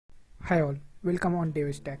Hi all, welcome on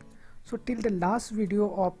Nodejs-Tech. So till the last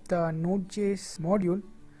video of the Node.js module,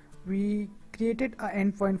 we created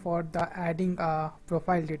an endpoint for the adding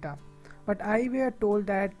profile data. But I were told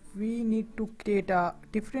that we need to create a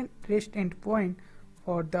different REST endpoint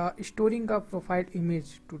for the storing a profile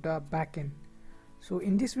image to the backend. So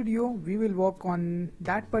in this video, we will work on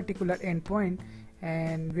that particular endpoint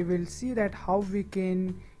and we will see that how we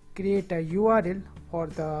can create a URL for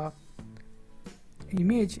the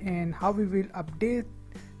image and how we will update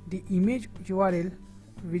the image URL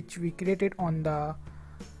which we created on the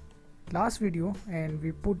last video, and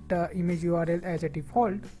we put the image URL as a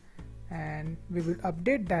default and we will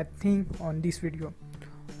update that thing on this video.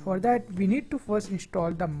 For that we need to first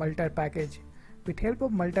install the Multer package. With help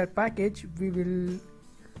of Multer package we will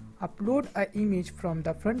upload an image from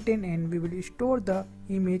the front end and we will store the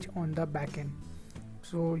image on the back end.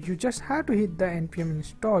 So you just have to hit the npm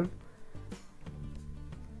install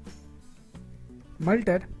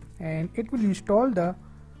Multer and it will install the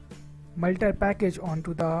Multer package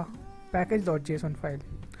onto the package.json file.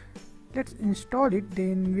 Let's install it,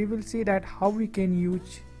 then we will see that how we can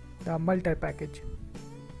use the Multer package.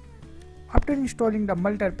 After installing the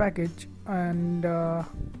Multer package, and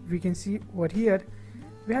we can see over here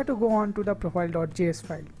we have to go on to the profile.js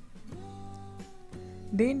file.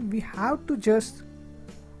 Then we have to just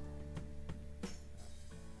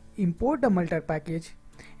import the Multer package,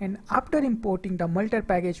 and after importing the Multer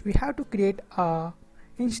package we have to create a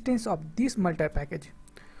instance of this Multer package.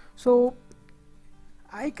 So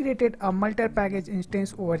I created a Multer package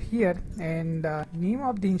instance over here and the name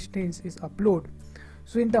of the instance is upload.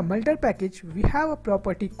 So in the Multer package we have a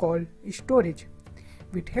property called storage.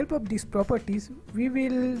 With help of these properties we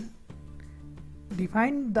will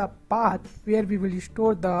define the path where we will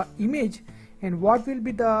store the image and what will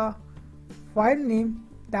be the file name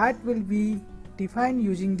that will be defined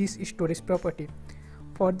using this storage property.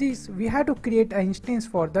 For this we have to create an instance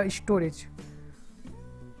for the storage,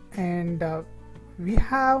 and we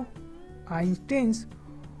have an instance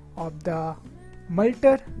of the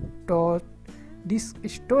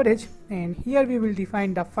multer.disk-storage, and here we will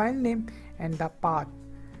define the file name and the path.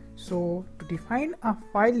 So to define a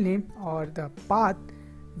file name or the path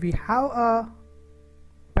we have a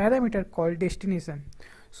parameter called destination.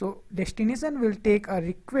 So destination will take a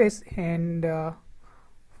request and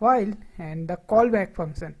file and the callback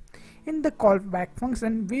function. In the callback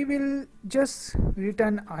function we will just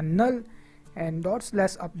return a null and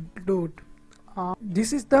 /upload.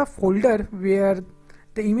 This is the folder where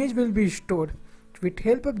the image will be stored. With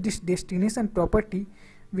help of this destination property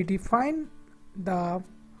we define the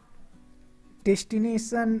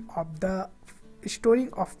destination of the storing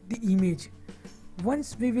of the image.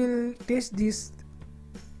 Once we will test this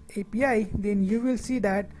API, then you will see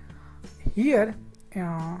that here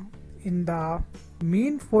in the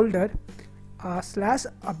main folder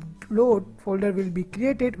 /upload folder will be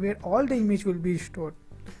created where all the image will be stored.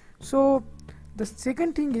 So the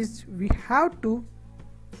second thing is we have to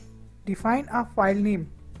define a file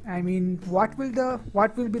name. I mean what will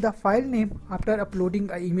be the file name after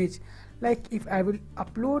uploading an image. Like if I will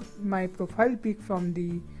upload my profile pic from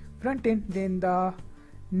the front end, then the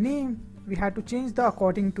name we have to change the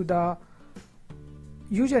according to the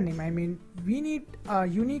username. I mean we need a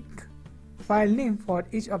unique file name for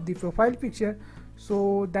each of the profile picture,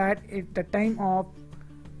 so that at the time of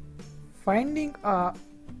finding a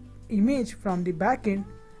image from the backend,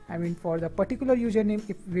 I mean for the particular username,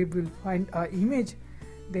 if we will find a image,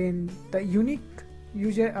 then the unique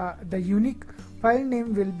file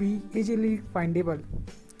name will be easily findable.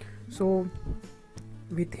 So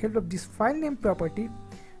with help of this file name property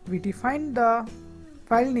we define the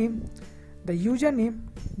file name, the username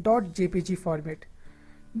 .jpg format.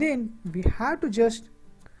 Then we have to just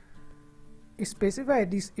specify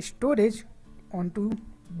this storage onto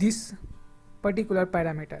this particular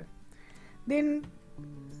parameter. Then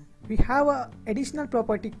we have a additional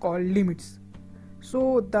property called limits.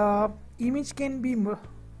 So the image can be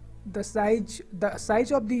the size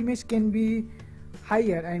of the image can be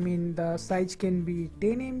higher. I mean the size can be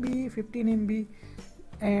 10 MB, 15 MB,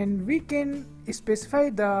 and we can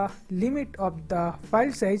specify the limit of the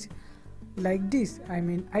file size like this. I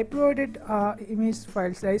mean I provided image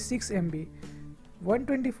file size 6 MB.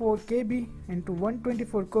 124 KB into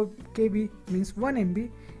 124 KB means 1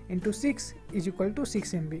 MB into 6 is equal to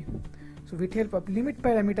 6 MB. So with help of limit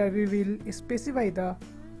parameter we will specify the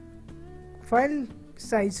file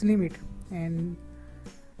size limit. And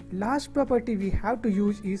last property we have to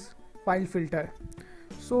use is file filter.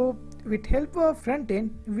 So with help of front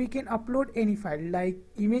end we can upload any file like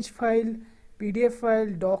image file, PDF file,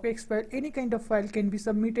 docx file, any kind of file can be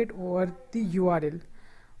submitted over the URL.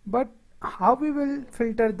 But how we will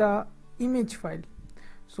filter the image file?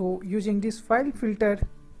 So using this file filter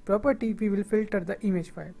property, we will filter the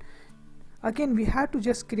image file. Again, we have to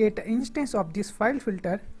just create an instance of this file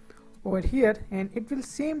filter over here, and it will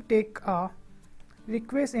same take a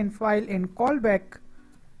request and file and callback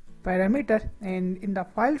parameter. And in the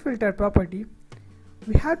file filter property,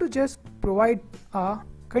 we have to just provide a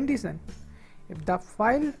condition. If the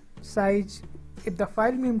file size, if the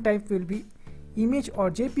file name type will be image or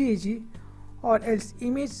JPEG, or else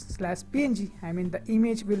image/PNG, I mean the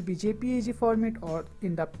image will be JPEG format or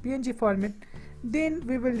in the PNG format, then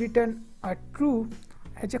we will return a true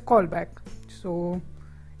as a callback. So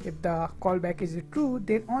if the callback is true,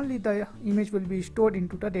 then only the image will be stored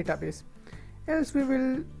into the database, else we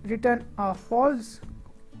will return a false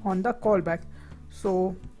on the callback.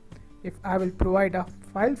 So if I will provide a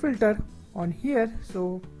file filter on here,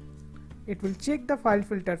 so it will check the file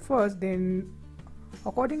filter first, then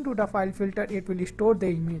according to the file filter it will store the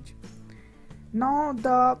image. Now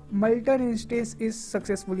the Multer instance is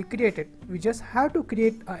successfully created. We just have to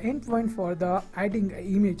create an endpoint for the adding an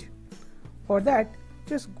image. For that,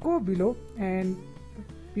 just go below and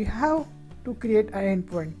we have to create an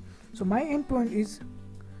endpoint. So my endpoint is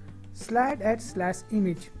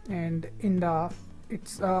 /add/image, and in the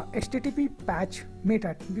it's a HTTP patch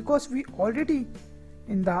method, because we already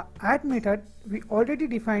in the add method we already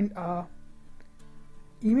defined a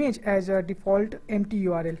image as a default empty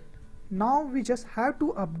URL. Now we just have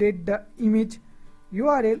to update the image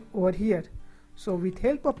URL over here. So with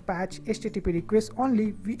help of patch HTTP request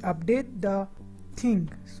only, we update the thing.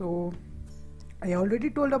 So I already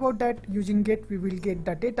told about that. Using get we will get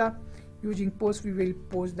the data, using post we will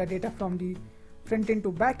post the data from the front end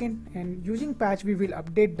to back end, and using patch we will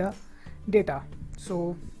update the data.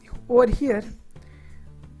 So over here,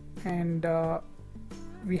 and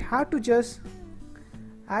we have to just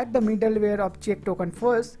add the middleware object token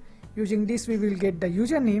first. Using this we will get the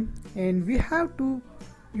username, and we have to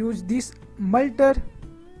use this Multer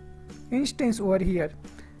instance over here.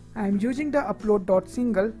 I am using the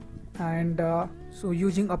upload.single, and so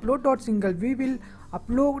using upload.single we will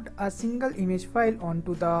upload a single image file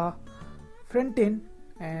onto the front end,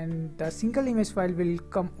 and the single image file will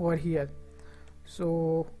come over here.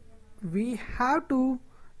 So we have to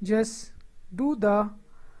just do the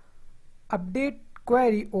update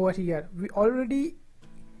query over here. We already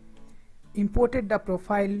imported the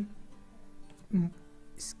profile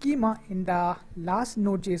schema in the last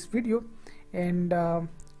Node.js video, and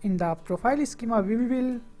in the profile schema we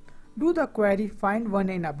will do the query find one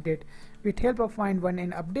and update. With help of find one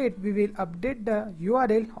and update, we will update the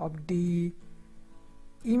URL of the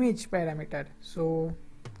image parameter. So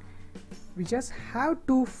we just have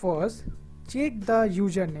to first check the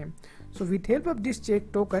username. So with help of this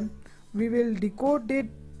check token, we will decode it,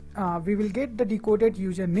 we will get the decoded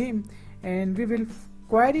username, and we will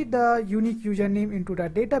query the unique username into the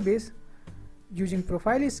database using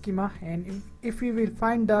profile schema. And if we will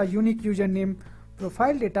find the unique username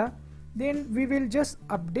profile data, then we will just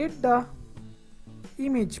update the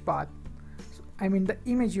image path, I mean the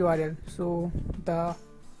image URL. So the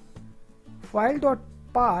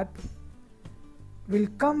file.path will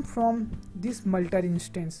come from this Multer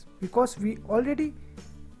instance, because we already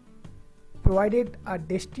provided a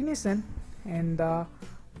destination and the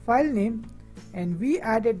file name, and we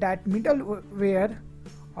added that middleware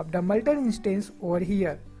of the Multer instance over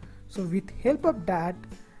here. So with help of that,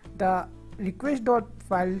 the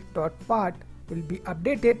request.file.path will be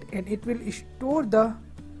updated, and it will store the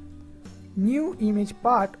new image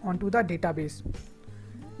path onto the database.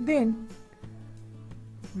 Then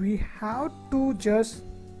we have to just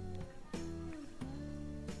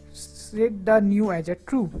set the new as a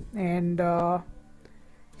true, and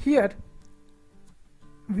here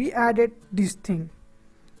we added this thing,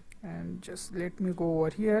 and just let me go over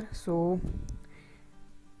here. So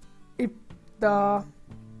if the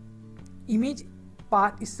image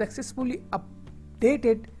path is successfully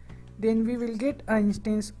updated, then we will get an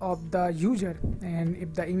instance of the user, and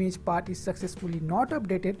if the image path is successfully not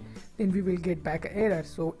updated, then we will get back an error.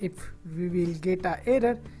 So if we will get an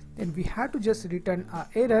error, then we have to just return an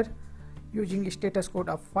error using status code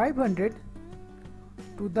of 500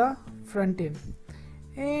 to the front end.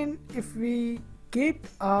 And if we get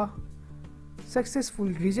a successful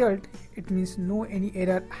result, it means no any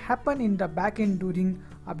error happen in the backend during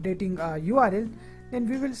updating a URL, then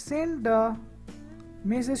we will send the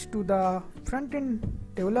message to the front-end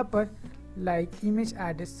developer like image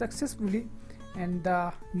added successfully, and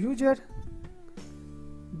the user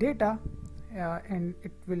data and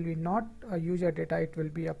it will be not a user data, it will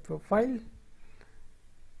be a profile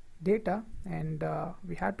data, and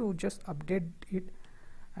we have to just update it.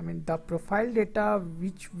 I mean the profile data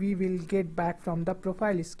which we will get back from the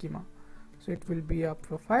profile schema. So it will be a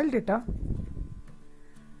profile data,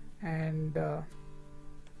 and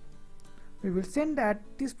we will send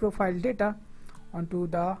this profile data onto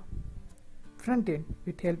the front end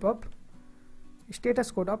with help of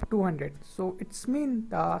status code of 200. So it's mean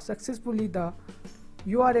successfully the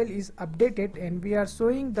URL is updated, and we are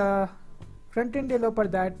showing the front end developer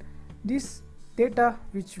that this data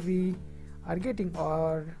which we are getting,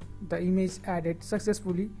 or the image added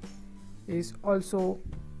successfully, is also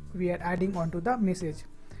we are adding onto the message.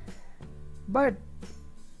 But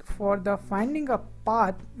for the finding a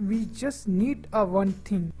path, we just need one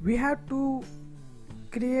thing. We have to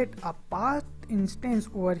create a path instance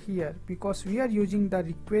over here, because we are using the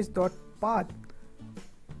request.path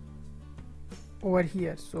over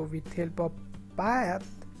here. So with help of path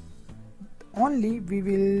only we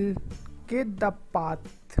will get the path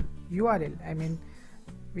URL. I mean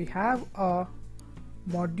we have a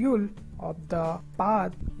module of the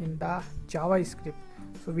path in the JavaScript.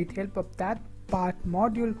 So with help of that path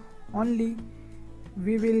module only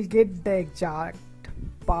we will get the exact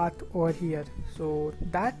path over here. So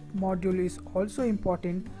that module is also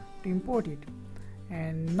important to import it.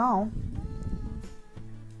 And now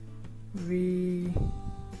we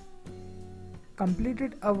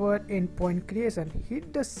completed our endpoint creation.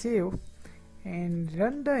 Hit the save and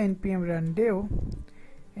run the npm run dev,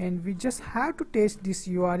 and we just have to test this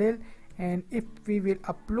URL. And if we will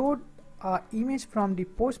upload a image from the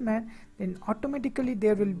Postman, then automatically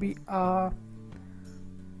there will be a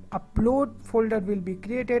upload folder will be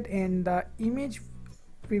created, and the image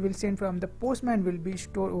we will send from the Postman will be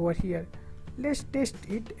stored over here. Let's test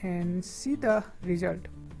it and see the result.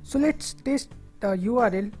 So let's test the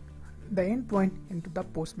URL, the endpoint, into the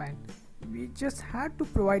Postman. We just had to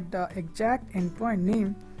provide the exact endpoint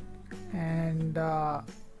name, and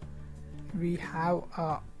we have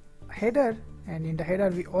a header, and in the header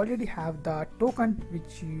we already have the token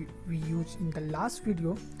which we used in the last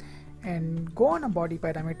video. And go on a body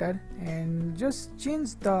parameter and just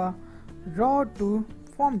change the raw to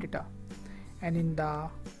form data, and in the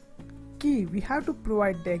key we have to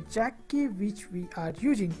provide the exact key which we are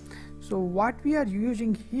using. So what we are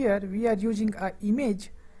using here, we are using a image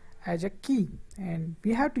as a key, and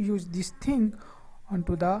we have to use this thing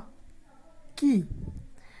onto the key,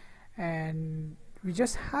 and we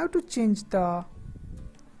just have to change the,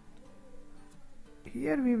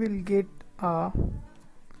 here we will get a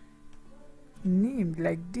name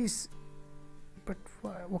like this, but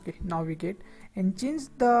okay, now we get, and change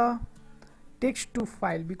the text to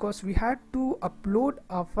file, because we had to upload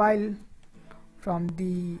a file from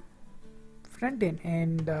the front end,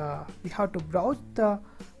 and we have to browse the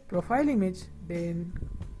profile image, then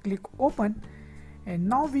click open, and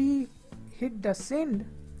now we hit the send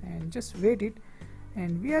and just wait it,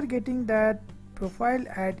 and we are getting that profile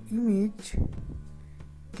add image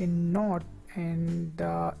cannot. And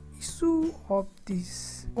the issue of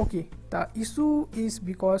this, okay, the issue is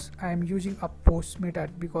because I am using a post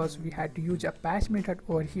method, because we had to use a patch method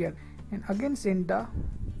over here, and again send the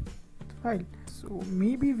file. So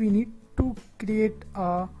maybe we need to create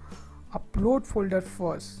a upload folder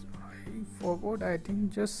first. I forgot, I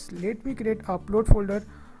think. Just let me create upload folder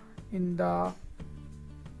in the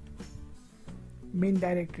main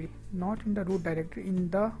directory, not in the root directory, in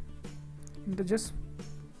the just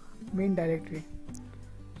main directory.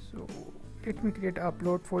 So let me create an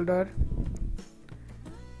upload folder.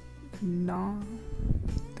 Now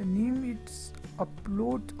the name is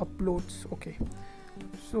uploads. Okay,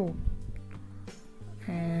 so,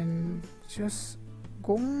 and just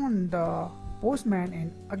go on the Postman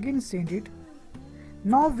and again send it.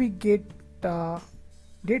 Now we get the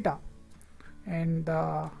data, and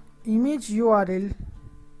the image URL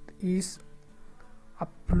is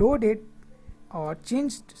uploaded or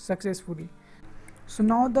changed successfully. So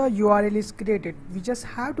now the URL is created. We just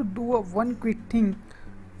have to do one quick thing,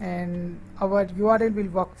 and our URL will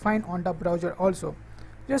work fine on the browser also.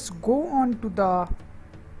 Just go on to the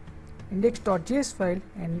index.js file,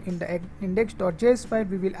 and in the index.js file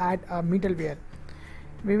we will add a middleware.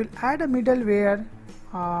 We will add a middleware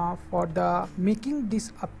for the making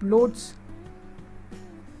this uploads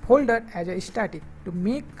folder as a static, to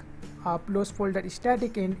make uploads folder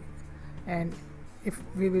static, and if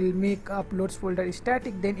we will make uploads folder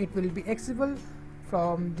static, then it will be accessible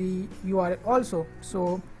from the URL also.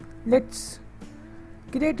 So let's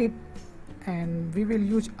create it, and we will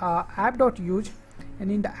use app.use,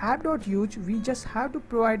 and in the app.use we just have to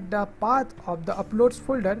provide the path of the uploads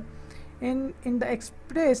folder. In the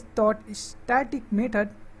express.static method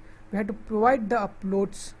we have to provide the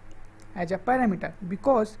uploads as a parameter,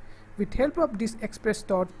 because with help of this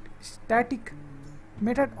express.static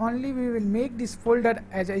method only we will make this folder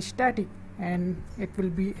as a static, and it will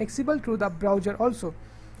be accessible through the browser also.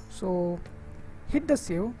 So hit the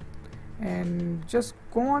save and just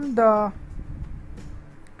go on the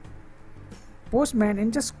Postman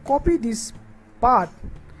and just copy this path.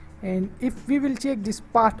 And if we will check this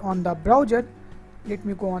path on the browser, let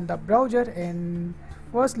me go on the browser, and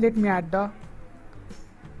first let me add the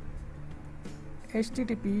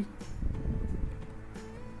HTTP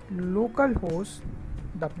localhost,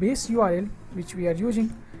 the base URL which we are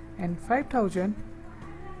using, and 5000,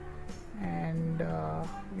 and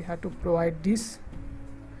we have to provide this.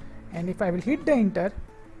 And if I will hit the enter,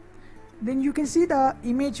 then you can see the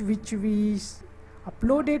image which we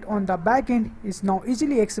uploaded on the backend is now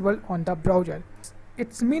easily accessible on the browser.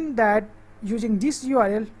 It's mean that using this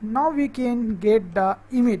URL now we can get the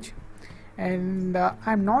image. And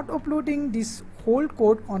I'm not uploading this whole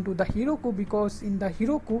code onto the Heroku, because in the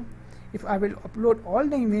Heroku if I will upload all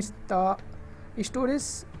the image, the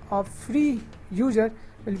storage of free user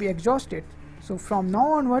will be exhausted. So from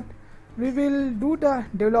now onward we will do the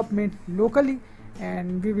development locally,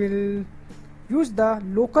 and we will use the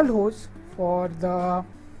local host for the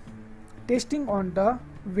testing on the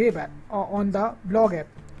web app or on the blog app.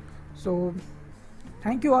 So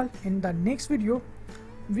thank you all. In the next video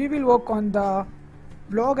we will work on the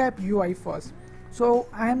blog app UI first. So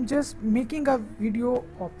I am just making a video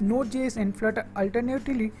of Node.js and Flutter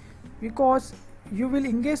alternatively, because you will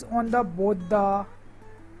engage on the both the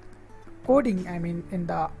coding, I mean in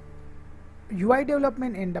the UI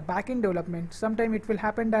development and the backend development. Sometimes it will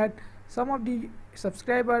happen that some of the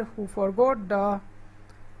subscriber who forgot the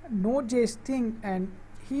Node.js thing, and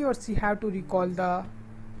he or she have to recall the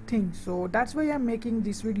thing. So that's why I'm making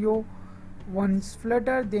this video, once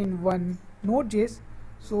Flutter then one Node.js,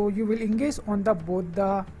 so you will engage on the both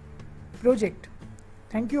the project.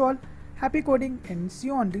 Thank you all, happy coding, and see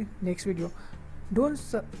you on the next video. Don't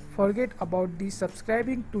forget about the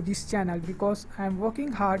subscribing to this channel, because I am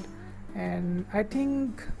working hard, and I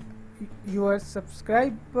think your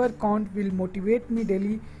subscriber count will motivate me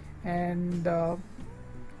daily, and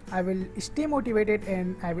I will stay motivated,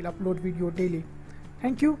 and I will upload video daily.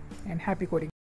 Thank you and happy coding.